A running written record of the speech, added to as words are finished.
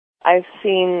I've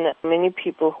seen many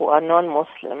people who are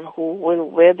non-Muslim who will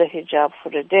wear the hijab for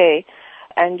a day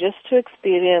and just to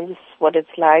experience what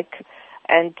it's like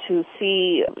and to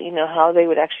see, how they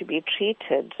would actually be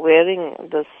treated wearing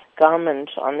this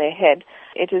garment on their head.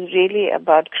 It is really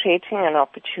about creating an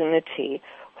opportunity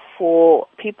for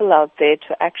people out there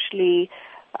to actually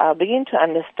begin to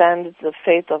understand the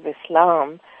faith of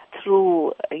Islam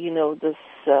through, this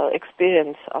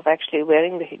experience of actually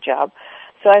wearing the hijab.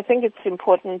 So I think it's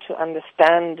important to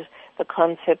understand the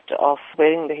concept of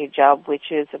wearing the hijab,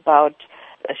 which is about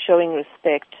showing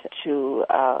respect, to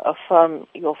affirm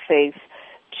your faith,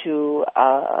 to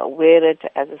wear it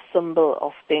as a symbol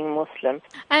of being Muslim.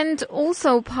 And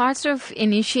also part of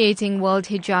initiating World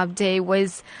Hijab Day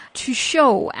was to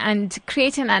show and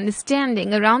create an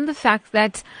understanding around the fact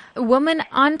that women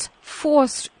aren't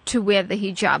forced to wear the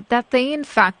hijab, that they in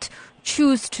fact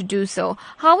choose to do so.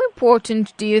 How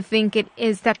important do you think it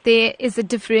is that there is a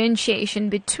differentiation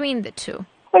between the two?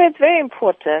 Well, it's very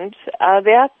important.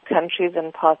 There are countries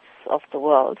and parts of the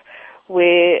world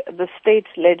where the state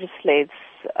legislates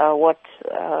what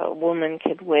women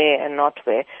can wear and not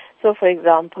wear. So, for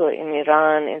example, in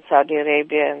Iran, in Saudi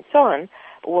Arabia, and so on,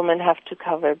 women have to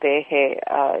cover their hair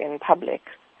in public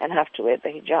and have to wear the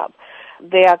hijab.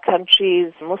 There are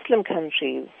countries, Muslim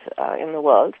countries in the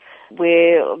world,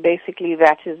 where basically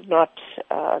that is not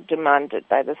demanded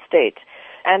by the state.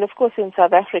 And of course in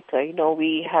South Africa,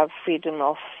 we have freedom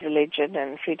of religion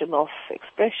and freedom of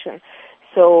expression.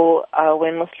 So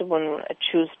when Muslim women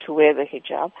choose to wear the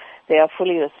hijab, they are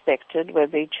fully respected. Where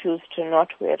they choose to not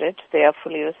wear it, they are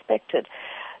fully respected.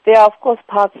 There are, of course,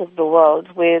 parts of the world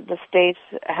where the state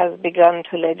has begun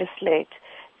to legislate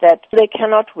that they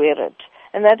cannot wear it.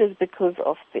 And that is because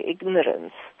of the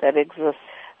ignorance that exists.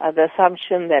 The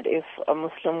assumption that if a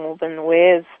Muslim woman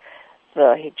wears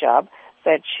the hijab,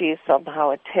 that she is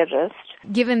somehow a terrorist.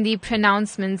 Given the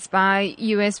pronouncements by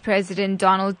U.S. President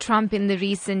Donald Trump in the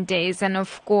recent days, and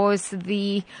of course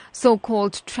the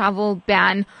so-called travel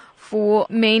ban for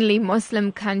mainly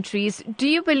Muslim countries, do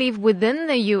you believe within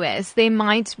the U.S. there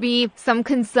might be some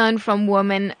concern from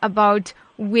women about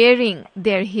wearing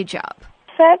their hijab?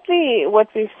 Sadly, what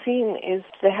we've seen is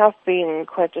there have been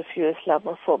quite a few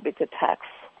Islamophobic attacks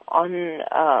on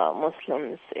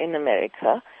Muslims in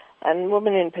America, and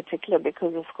women in particular,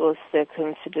 because of course they're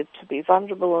considered to be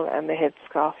vulnerable and the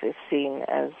headscarf is seen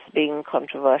as being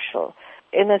controversial.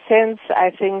 In a sense, I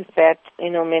think that,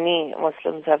 many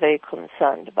Muslims are very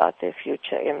concerned about their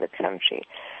future in the country.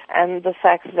 And the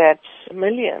fact that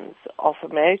millions of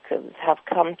Americans have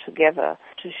come together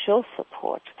to show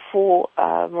support for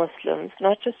Muslims,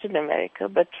 not just in America,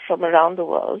 but from around the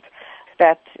world,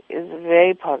 that is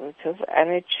very positive, and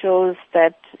it shows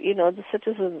that, the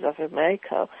citizens of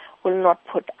America will not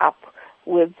put up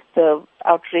with the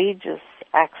outrageous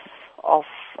acts of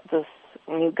this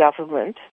new government.